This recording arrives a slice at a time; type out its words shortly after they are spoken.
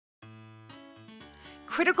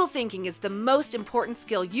Critical thinking is the most important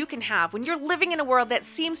skill you can have when you're living in a world that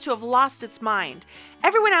seems to have lost its mind.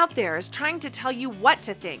 Everyone out there is trying to tell you what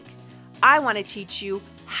to think. I want to teach you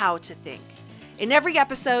how to think. In every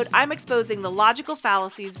episode, I'm exposing the logical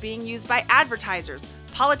fallacies being used by advertisers,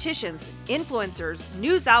 politicians, influencers,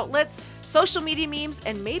 news outlets, social media memes,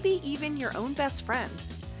 and maybe even your own best friend.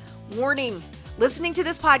 Warning, listening to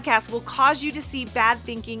this podcast will cause you to see bad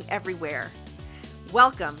thinking everywhere.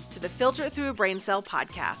 Welcome to the Filter It Through a Brain Cell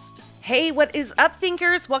podcast. Hey, what is up,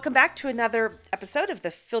 thinkers? Welcome back to another episode of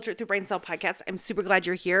the Filter It Through Brain Cell podcast. I'm super glad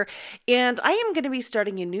you're here. And I am going to be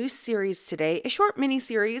starting a new series today, a short mini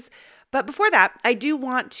series. But before that,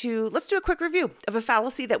 let's do a quick review of a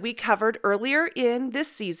fallacy that we covered earlier in this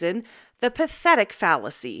season, the pathetic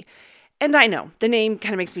fallacy. And I know, the name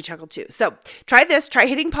kind of makes me chuckle too. So try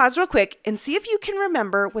hitting pause real quick and see if you can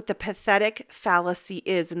remember what the pathetic fallacy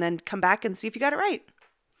is, and then come back and see if you got it right.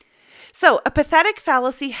 So a pathetic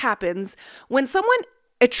fallacy happens when someone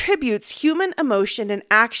attributes human emotion and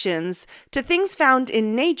actions to things found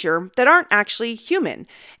in nature that aren't actually human.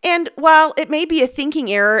 And while it may be a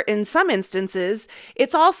thinking error in some instances,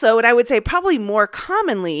 it's also, and I would say probably more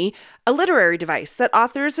commonly, a literary device that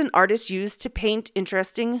authors and artists use to paint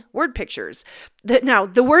interesting word pictures. Now,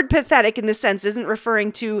 the word pathetic in this sense isn't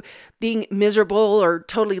referring to being miserable or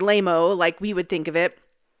totally lame-o like we would think of it.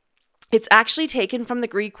 It's actually taken from the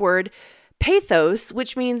Greek word pathos,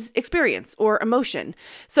 which means experience or emotion.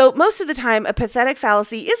 So most of the time, a pathetic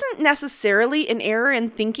fallacy isn't necessarily an error in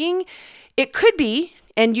thinking. It could be,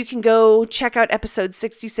 and you can go check out episode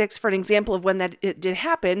 66 for an example of when it did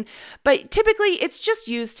happen, but typically it's just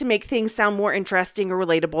used to make things sound more interesting or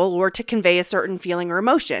relatable or to convey a certain feeling or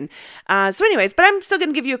emotion. But I'm still going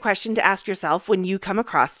to give you a question to ask yourself when you come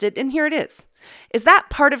across it, and here it is. Is that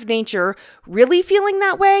part of nature really feeling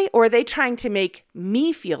that way, or are they trying to make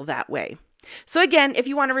me feel that way? So again, if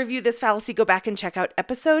you want to review this fallacy, go back and check out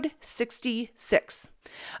episode 66.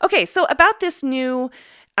 Okay, so about this new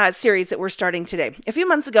series that we're starting today. A few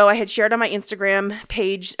months ago, I had shared on my Instagram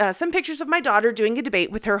page some pictures of my daughter doing a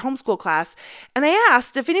debate with her homeschool class, and I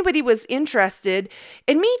asked if anybody was interested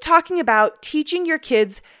in me talking about teaching your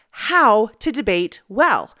kids how to debate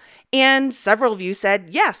well. And several of you said,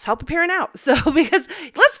 yes, help a parent out. So because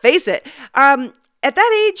let's face it, at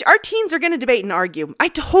that age, our teens are going to debate and argue. I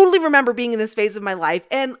totally remember being in this phase of my life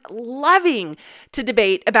and loving to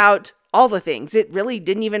debate about all the things. It really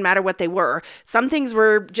didn't even matter what they were. Some things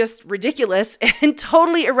were just ridiculous and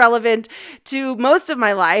totally irrelevant to most of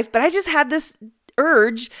my life, but I just had this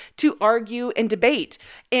urge to argue and debate.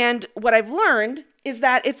 And what I've learned is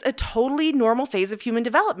that it's a totally normal phase of human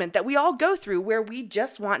development that we all go through where we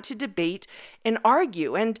just want to debate and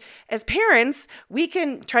argue. And as parents, we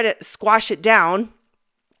can try to squash it down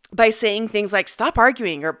by saying things like, stop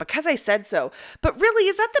arguing, or because I said so. But really,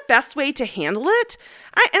 is that the best way to handle it?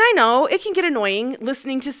 I know it can get annoying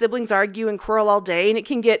listening to siblings argue and quarrel all day, and it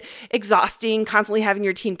can get exhausting constantly having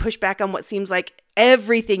your teen push back on what seems like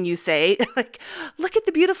everything you say. Like, look at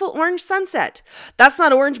the beautiful orange sunset. That's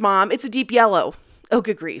not orange, Mom. It's a deep yellow. Oh,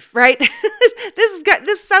 good grief, right?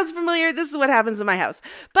 This sounds familiar. This is what happens in my house.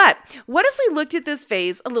 But what if we looked at this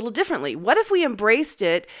phase a little differently? What if we embraced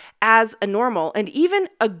it as a normal and even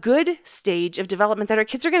a good stage of development that our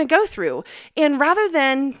kids are going to go through? And rather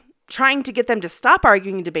than trying to get them to stop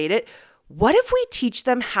arguing and debate it, what if we teach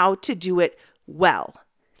them how to do it well?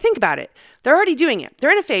 Think about it. They're already doing it.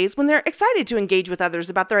 They're in a phase when they're excited to engage with others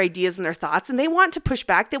about their ideas and their thoughts, and they want to push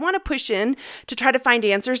back. They want to push in to try to find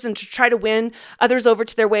answers and to try to win others over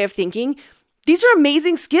to their way of thinking. These are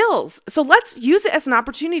amazing skills. So let's use it as an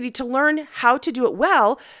opportunity to learn how to do it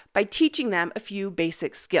well by teaching them a few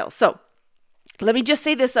basic skills. So let me just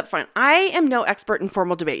say this up front. I am no expert in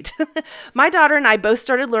formal debate. My daughter and I both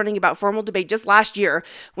started learning about formal debate just last year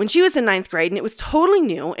when she was in 9th grade, and it was totally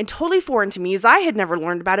new and totally foreign to me as I had never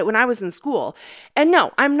learned about it when I was in school. And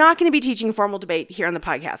no, I'm not going to be teaching formal debate here on the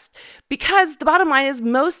podcast because the bottom line is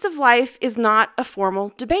most of life is not a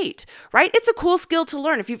formal debate, right? It's a cool skill to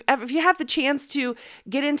learn. If you have the chance to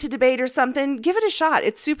get into debate or something, give it a shot.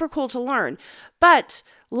 It's super cool to learn. But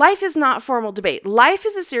life is not formal debate. Life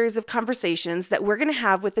is a series of conversations that we're going to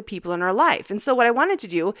have with the people in our life. And so what I wanted to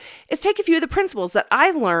do is take a few of the principles that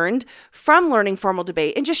I learned from learning formal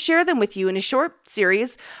debate and just share them with you in a short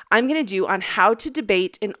series I'm going to do on how to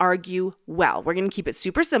debate and argue well. We're going to keep it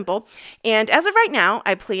super simple. And as of right now,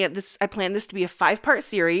 I plan this to be a 5-part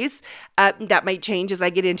series. That might change as I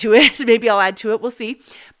get into it. Maybe I'll add to it. We'll see.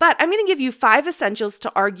 But I'm going to give you 5 essentials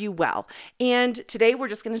to argue well. And today we're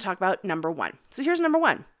just going to talk about number 1. So here's number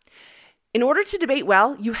 1. In order to debate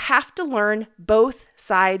well, you have to learn both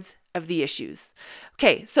sides of the issues.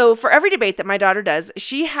 Okay, so for every debate that my daughter does,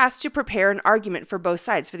 she has to prepare an argument for both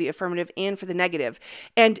sides, for the affirmative and for the negative.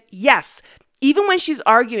 And yes, even when she's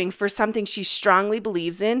arguing for something she strongly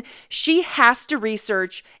believes in, she has to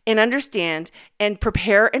research and understand and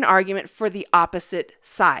prepare an argument for the opposite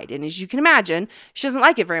side. And as you can imagine, she doesn't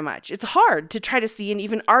like it very much. It's hard to try to see and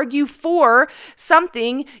even argue for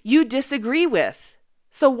something you disagree with.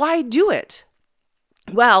 So why do it?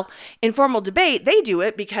 Well, in formal debate, they do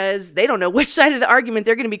it because they don't know which side of the argument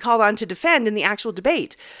they're going to be called on to defend in the actual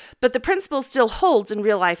debate. But the principle still holds in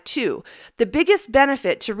real life too. The biggest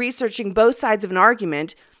benefit to researching both sides of an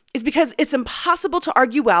argument is because it's impossible to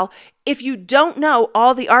argue well if you don't know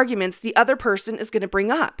all the arguments the other person is going to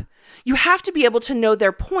bring up. You have to be able to know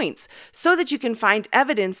their points so that you can find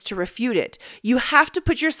evidence to refute it. You have to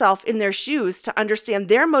put yourself in their shoes to understand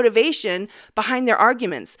their motivation behind their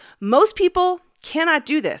arguments. Most people cannot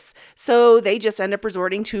do this, so they just end up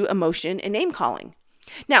resorting to emotion and name calling.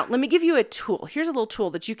 Now, let me give you a tool. Here's a little tool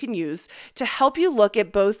that you can use to help you look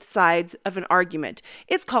at both sides of an argument.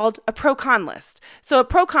 It's called a pro-con list. So a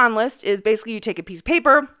pro-con list is basically you take a piece of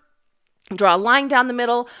paper, draw a line down the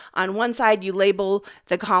middle. On one side, you label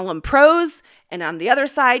the column pros, and on the other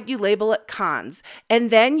side, you label it cons. And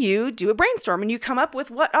then you do a brainstorm and you come up with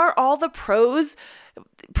what are all the pros,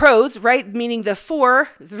 right? Meaning the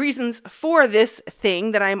reasons for this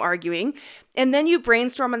thing that I'm arguing. And then you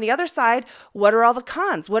brainstorm on the other side, what are all the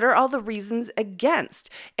cons? What are all the reasons against?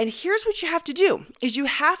 And here's what you have to do is you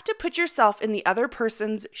have to put yourself in the other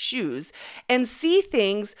person's shoes and see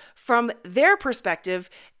things from their perspective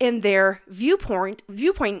and their viewpoint,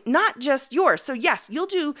 not just yours. So yes, you'll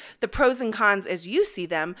do the pros and cons as you see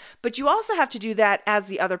them, but you also have to do that as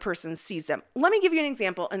the other person sees them. Let me give you an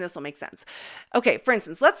example and this will make sense. Okay, for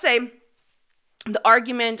instance, let's say the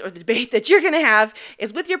argument or the debate that you're going to have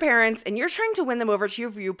is with your parents and you're trying to win them over to your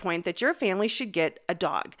viewpoint that your family should get a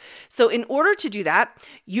dog. So in order to do that,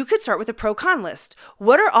 you could start with a pro-con list.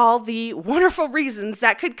 What are all the wonderful reasons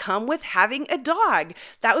that could come with having a dog?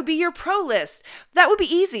 That would be your pro list. That would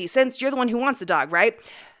be easy since you're the one who wants a dog, right?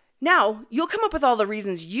 Now, you'll come up with all the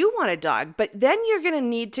reasons you want a dog, but then you're going to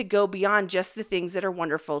need to go beyond just the things that are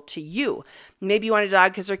wonderful to you. Maybe you want a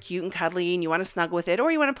dog because they're cute and cuddly and you want to snuggle with it,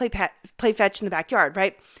 or you want to play fetch in the backyard,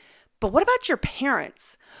 right? But what about your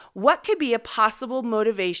parents? What could be a possible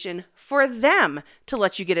motivation for them to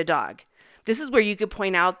let you get a dog? This is where you could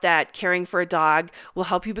point out that caring for a dog will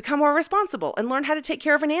help you become more responsible and learn how to take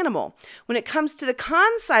care of an animal. When it comes to the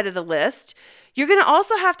con side of the list, you're going to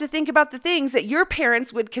also have to think about the things that your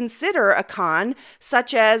parents would consider a con,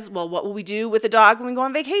 such as, well, what will we do with a dog when we go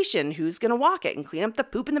on vacation? Who's going to walk it and clean up the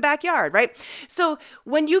poop in the backyard, right? So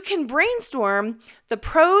when you can brainstorm the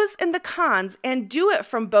pros and the cons and do it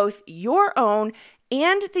from both your own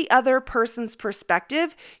and the other person's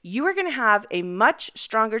perspective, you are going to have a much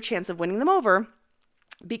stronger chance of winning them over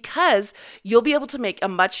because you'll be able to make a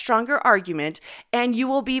much stronger argument and you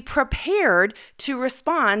will be prepared to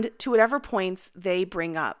respond to whatever points they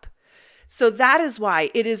bring up. So that is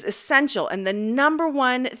why it is essential. And the number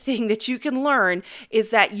one thing that you can learn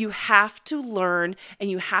is that you have to learn and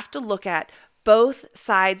you have to look at both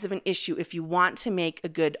sides of an issue if you want to make a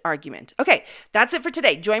good argument. Okay, that's it for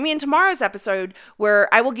today. Join me in tomorrow's episode where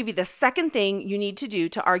I will give you the second thing you need to do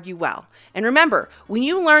to argue well. And remember, when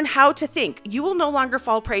you learn how to think, you will no longer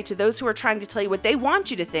fall prey to those who are trying to tell you what they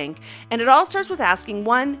want you to think. And it all starts with asking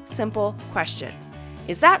one simple question.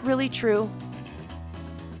 Is that really true?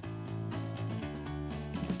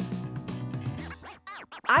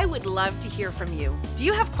 I would love to hear from you. Do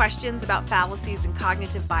you have questions about fallacies and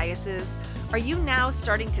cognitive biases? Are you now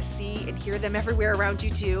starting to see and hear them everywhere around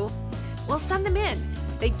you too? Well, send them in.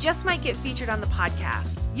 They just might get featured on the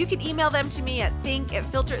podcast. You can email them to me at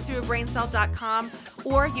think@filteritthroughabraincell.com,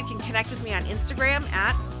 or you can connect with me on Instagram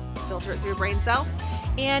at filteritthroughabraincell.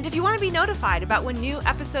 And if you want to be notified about when new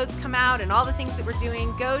episodes come out and all the things that we're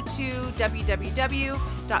doing, go to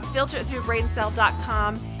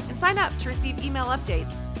www.filteritthroughabraincell.com and sign up to receive email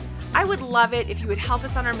updates. I would love it if you would help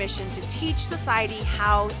us on our mission to teach society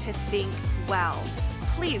how to think well.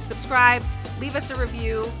 Please subscribe, leave us a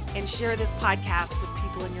review, and share this podcast with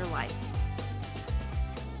people in your life.